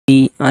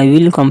I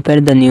will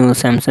compare the new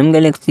Samsung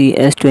Galaxy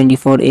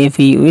S24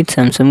 FE with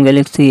Samsung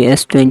Galaxy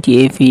S20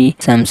 FE.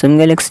 Samsung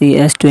Galaxy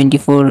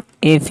S24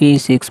 FE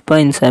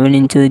 6.7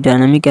 inches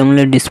dynamic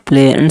AMOLED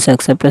display and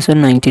success ratio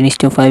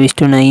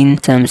 19:5:9.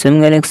 Samsung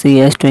Galaxy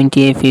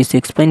S20 FE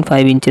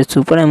 6.5 inches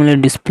Super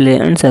AMOLED display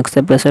and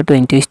success ratio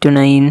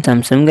 20:9.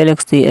 Samsung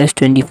Galaxy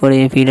S24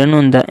 FE run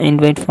on the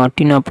Android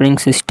 14 operating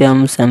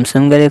system.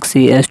 Samsung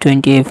Galaxy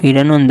S20 FE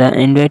run on the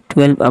Android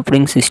 12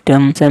 operating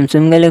system.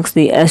 Samsung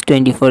Galaxy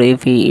S24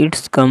 FE it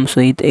comes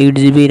with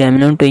 8GB RAM,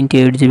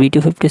 28GB to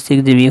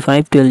 56GB,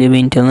 512GB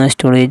internal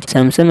storage.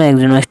 Samsung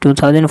Exynos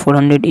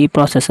 2400E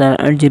processor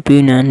at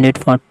GPU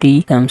 940.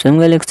 Samsung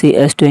Galaxy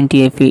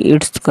S20 FE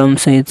it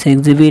comes with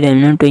 6GB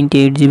RAM,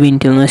 28GB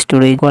internal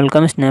storage.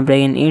 Qualcomm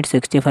Snapdragon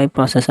 865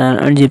 processor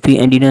at GPU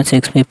Adreno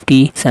 650.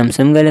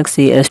 Samsung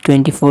Galaxy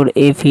S24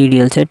 FE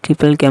real set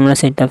triple camera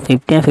setup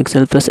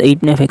 50MP plus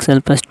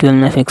 8MP plus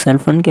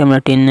 12MP front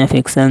camera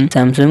 10MP.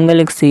 Samsung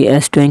Galaxy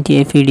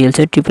S20 FE real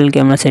set triple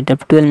camera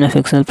setup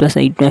 12MP plus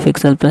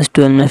 8MP plus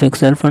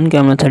 12MP front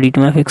camera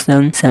 32MP.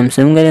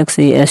 Samsung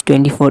Galaxy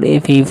S24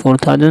 FE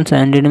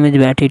 4700mAh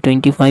battery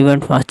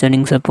 25W fast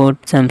charging support.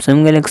 Samsung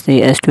Galaxy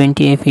S20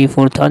 FE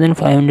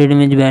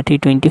 4500mAh battery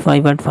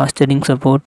 25W fast charging support.